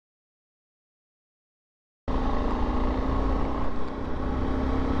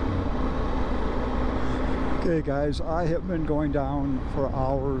Okay guys, I have been going down for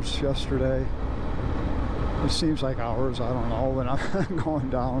hours yesterday. It seems like hours, I don't know, but I'm going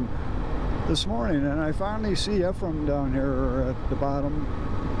down this morning and I finally see Ephraim down here at the bottom.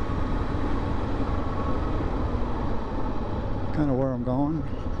 Kind of where I'm going.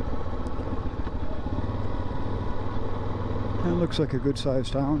 It looks like a good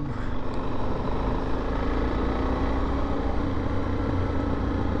sized town.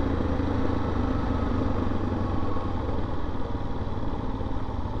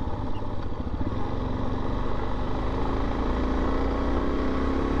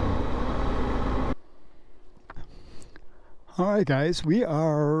 Alright guys, we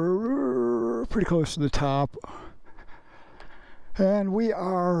are pretty close to the top and we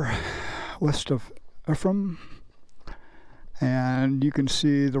are west of Ephraim and you can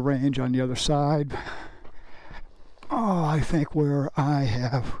see the range on the other side. Oh, I think where I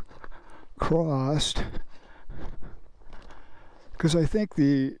have crossed, because I think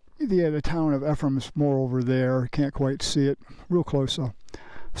the town of Ephraim is more over there. Can't quite see it real close though.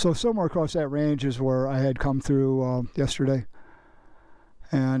 So somewhere across that range is where I had come through yesterday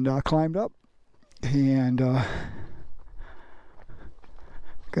and climbed up and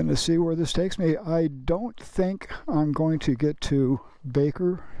gonna see where this takes me. I don't think I'm going to get to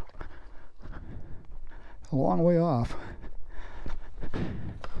Baker. A long way off.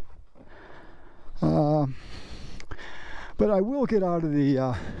 But I will get out of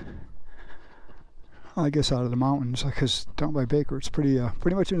the I guess out of the mountains, because down by Baker it's pretty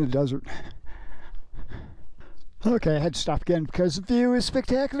much in the desert. Okay, I had to stop again because the view is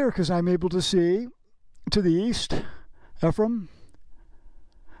spectacular, because I'm able to see to the east Ephraim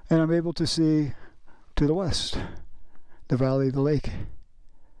and I'm able to see to the west the valley of the lake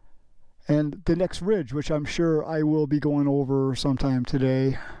and the next ridge, which I'm sure I will be going over sometime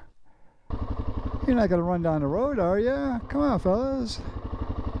today. You're not gonna run down the road, are you? Come on, fellas.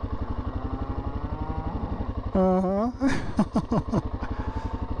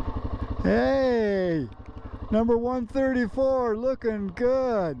 Hey, number 134, looking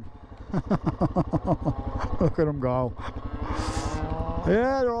good. Look at them go.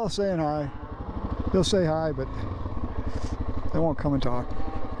 Yeah, they're all saying hi. They'll say hi, but they won't come and talk.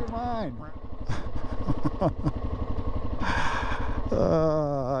 Come on.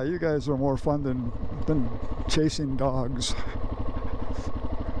 You guys are more fun than chasing dogs.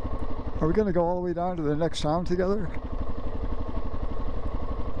 Are we going to go all the way down to the next town together?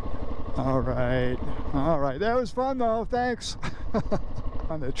 All right. That was fun though. Thanks.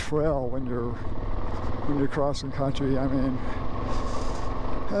 On the trail when you're crossing country, I mean,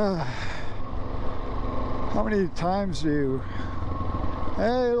 how many times do you?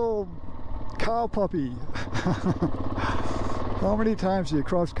 Hey, little cow puppy. How many times do you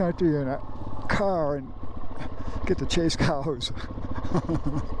cross country in a car and get to chase cows?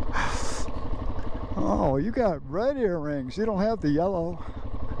 Oh, you got red earrings. You don't have the yellow.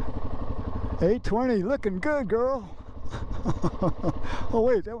 820, looking good, girl. Oh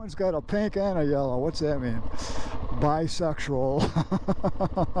wait, that one's got a pink and a yellow. What's that mean? Bisexual.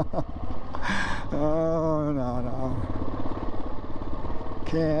 Oh, no.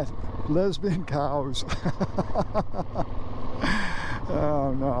 Can't. Lesbian cows.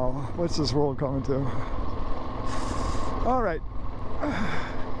 Oh no, what's this world coming to? All right,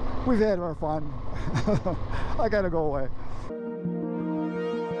 we've had our fun. I gotta go away.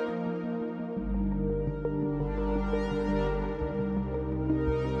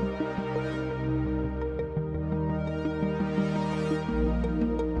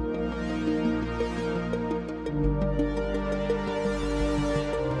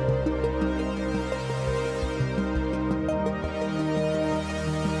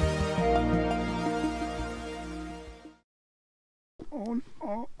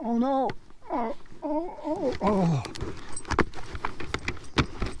 Oh no! Oh!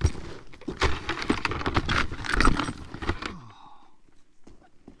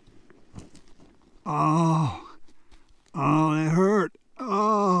 Oh, that hurt.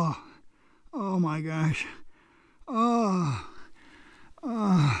 Oh my gosh. Oh.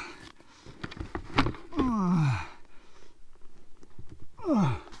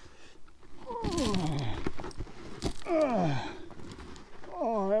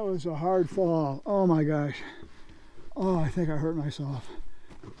 Oh, that was a hard fall. Oh my gosh. Oh, I think I hurt myself.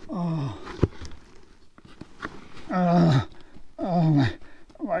 Oh.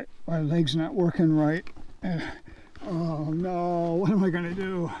 My leg's not working right. Oh no, what am I gonna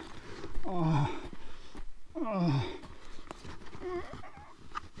do? Oh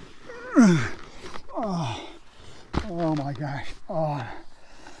my gosh. Oh,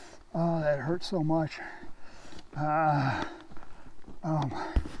 that hurt so much. I'm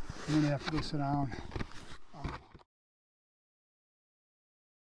gonna have to go sit down.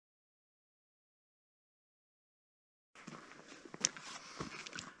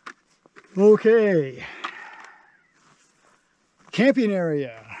 Okay, camping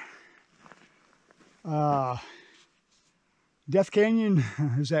area. Death Canyon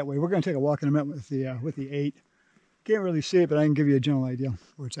is that way. We're going to take a walk in a minute with the 8. Can't really see it, but I can give you a general idea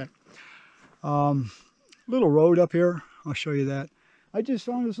where it's at. Little road up here. I'll show you that. I just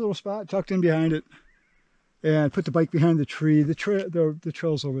found this little spot tucked in behind it, and put the bike behind the tree. The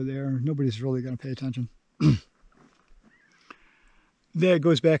trail's over there. Nobody's really going to pay attention. There it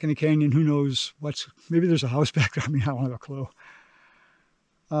goes back in the canyon. Who knows maybe there's a house back there. I mean, I don't have a clue.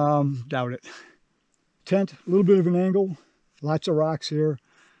 Doubt it. Tent, a little bit of an angle. Lots of rocks here.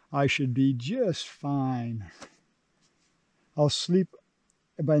 I should be just fine. I'll sleep,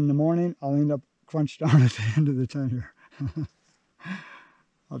 but in the morning I'll end up crunched down at the end of the tent here.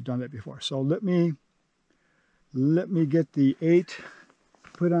 I've done that before. So let me get the 8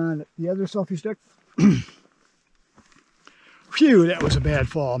 put on the other selfie stick. Phew, that was a bad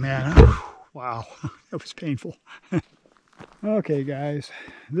fall, man. Wow, that was painful. Okay, guys,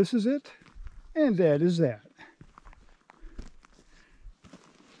 this is it, and that is that.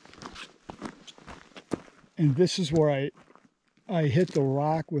 And this is where I hit the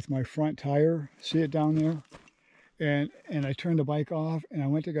rock with my front tire. See it down there? And I turned the bike off, and I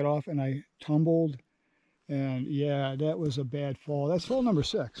went to get off, and I tumbled. And yeah, that was a bad fall. That's fall number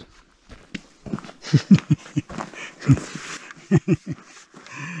 6.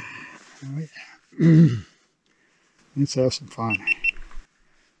 Let's have some fun.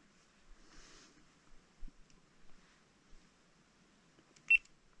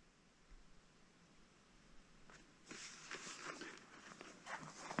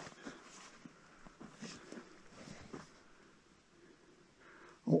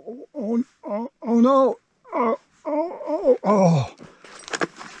 Oh no! Oh!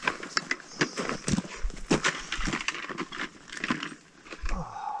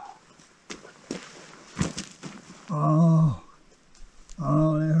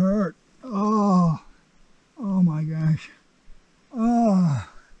 Oh, that hurt. Oh my gosh.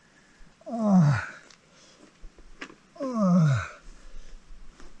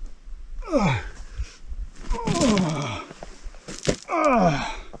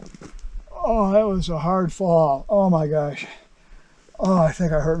 Oh, that was a hard fall. Oh my gosh. Oh, I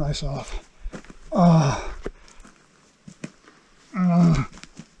think I hurt myself. Oh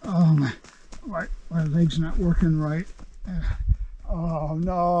my leg's not working right. Oh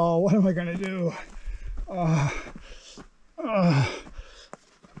no, what am I gonna do? Oh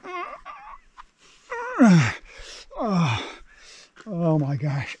my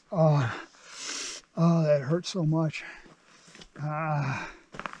gosh. Oh, that hurt so much. I'm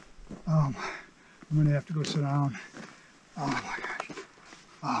gonna have to go sit down. Oh my gosh.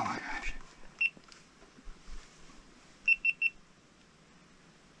 Oh my gosh.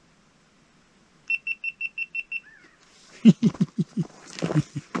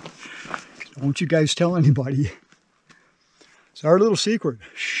 Don't you guys tell anybody. It's our little secret.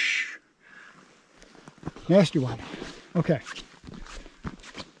 Shh. Nasty one. Okay.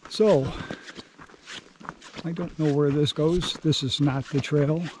 So, I don't know where this goes. This is not the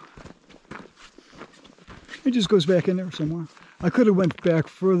trail. It just goes back in there somewhere. I could have went back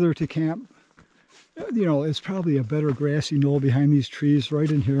further to camp. You know, it's probably a better grassy knoll behind these trees. Right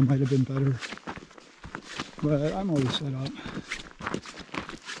in here might have been better. But I'm always set up.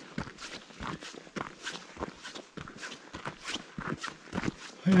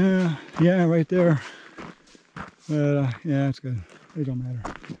 Yeah, right there. But yeah, it's good. It don't matter.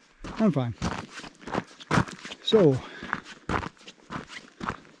 I'm fine. So,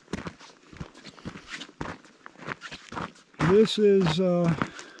 this is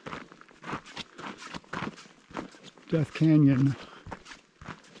Death Canyon.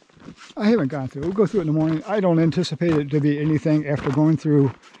 I haven't gone through it. We'll go through it in the morning. I don't anticipate it to be anything after going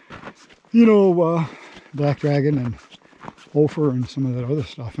through, you know, Black Dragon and Ophir and some of that other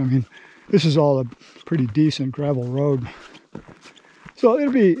stuff. I mean, this is all a pretty decent gravel road. So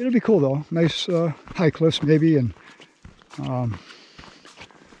it'll be cool though. Nice high cliffs maybe, and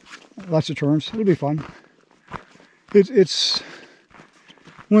lots of turns. It'll be fun. It's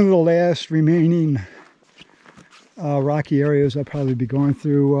one of the last remaining rocky areas I'll probably be going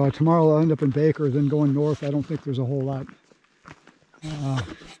through. Tomorrow I'll end up in Baker, then going north. I don't think there's a whole lot. But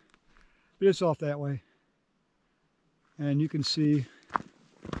it's off that way. And you can see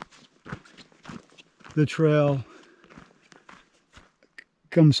the trail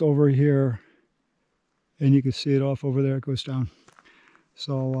comes over here and you can see it off over there. It goes down.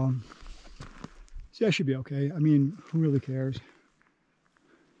 So, see, I should be okay. I mean, who really cares?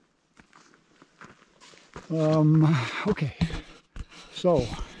 Okay. So,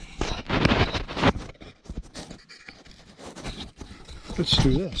 let's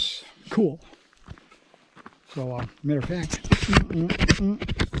do this. Cool. So, matter of fact,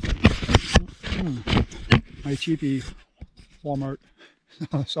 my cheapy Walmart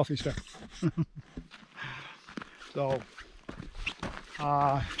selfie stick. So,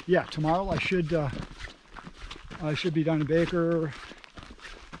 yeah, tomorrow I should be down in Baker.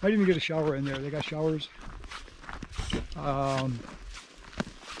 Might even get a shower in there. They got showers.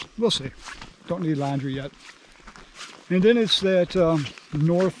 We'll see. Don't need laundry yet. And then it's that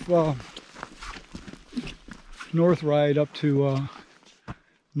north ride up to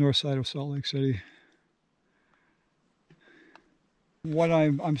north side of Salt Lake City. What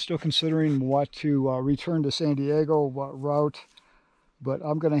I'm still considering what to return to San Diego, what route, but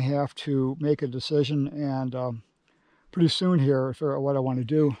I'm going to have to make a decision, and pretty soon here, figure out what I want to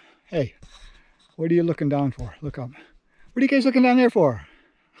do. Hey, what are you looking down for? Look up. What are you guys looking down there for?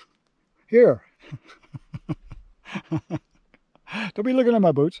 Here. Don't be looking at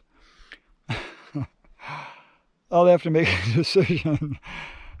my boots. I'll have to make a decision.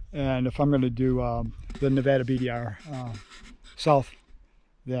 And if I'm going to do the Nevada BDR south,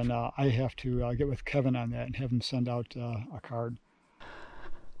 then I have to get with Kevin on that and have him send out a card.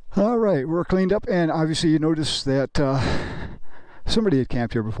 All right, we're cleaned up, and obviously you noticed that somebody had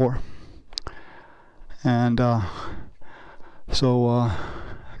camped here before. And so I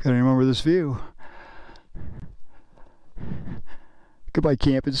gotta remember this view. Goodbye,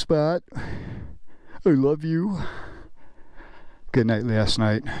 camping spot. I love you. Good night last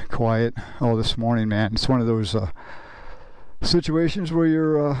night. Quiet. Oh, this morning, man. It's one of those situations where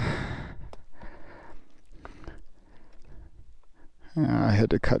you're... I had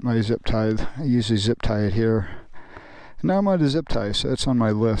to cut my zip tie. I usually zip tie it here. Now I'm out of zip tie, so that's on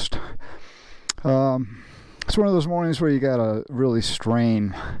my list. It's one of those mornings where you gotta really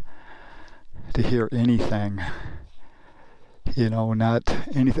strain to hear anything. You know, not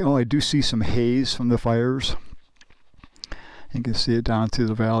anything. Oh, I do see some haze from the fires. You can see it down through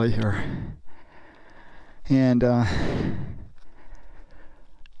the valley here. And, you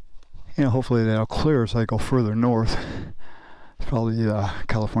know, hopefully that'll clear as I go further north. It's probably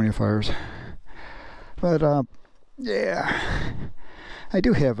California fires. But, yeah. I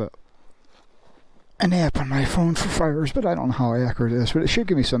do have an app on my phone for fires, but I don't know how accurate it is. But it should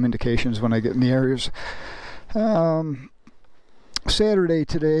give me some indications when I get in the areas. Saturday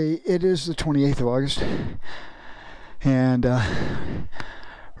today, it is the 28th of August, and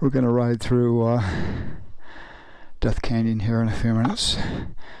we're going to ride through Death Canyon here in a few minutes.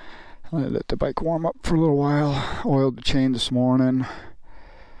 I let the bike warm up for a little while, oiled the chain this morning.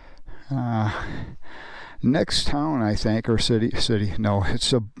 Next town, I think, or city, no,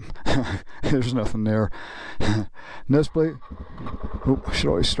 it's a, there's nothing there. Nestle, oh, I should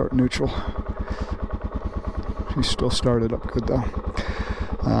always start neutral. She still started up good though.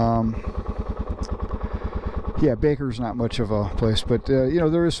 Yeah, Baker's not much of a place, but you know,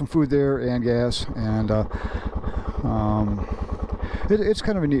 there is some food there and gas, and it's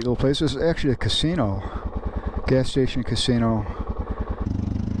kind of a neat little place. It's actually a casino, gas station casino.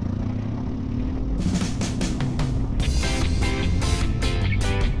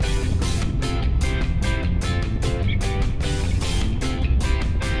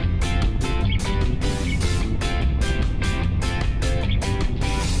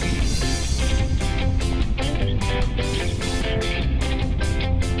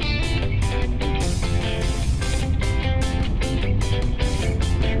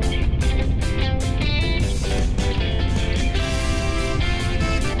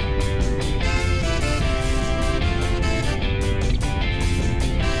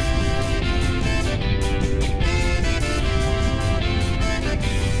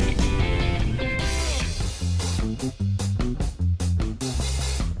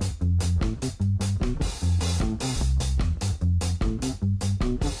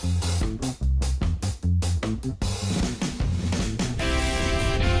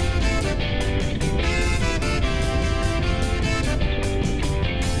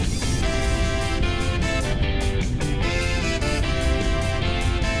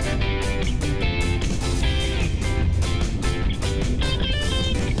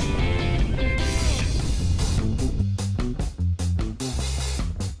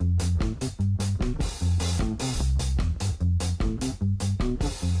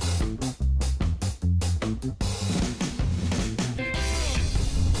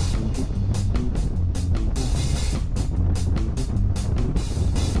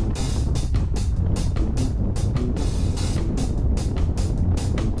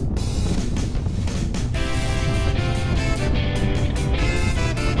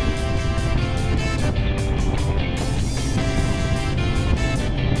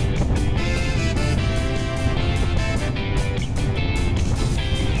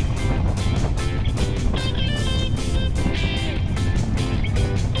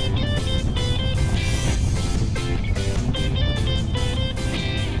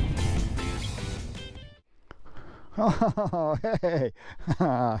 Oh, hey.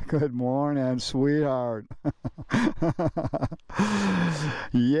 Good morning, sweetheart.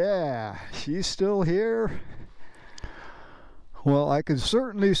 Yeah, she's still here. Well, I can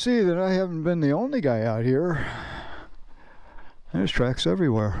certainly see that I haven't been the only guy out here. There's tracks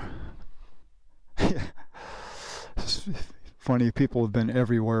everywhere. It's funny, people have been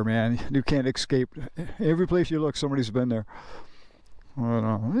everywhere, man. You can't escape. Every place you look, somebody's been there.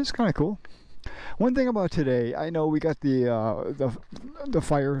 Well, it's kind of cool. One thing about today, I know we got the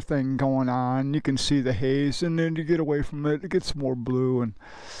fire thing going on. You can see the haze, and then you get away from it, it gets more blue, and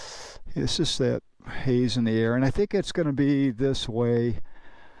it's just that haze in the air. And I think it's going to be this way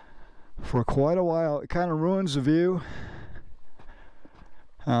for quite a while. It kind of ruins the view,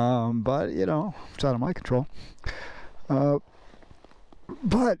 but you know, it's out of my control.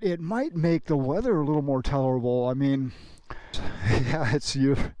 But it might make the weather a little more tolerable. I mean, yeah, it's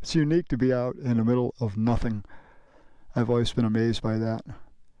unique to be out in the middle of nothing. I've always been amazed by that.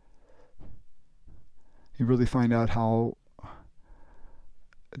 You really find out how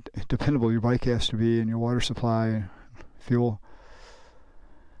dependable your bike has to be, and your water supply, fuel.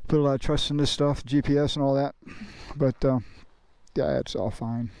 Put a lot of trust in this stuff, GPS and all that. But yeah, it's all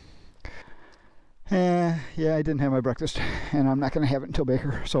fine. Yeah, I didn't have my breakfast, and I'm not going to have it until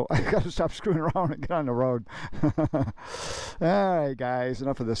Baker, so I got to stop screwing around and get on the road. Alright guys,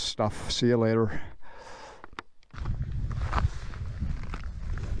 enough of this stuff. See you later.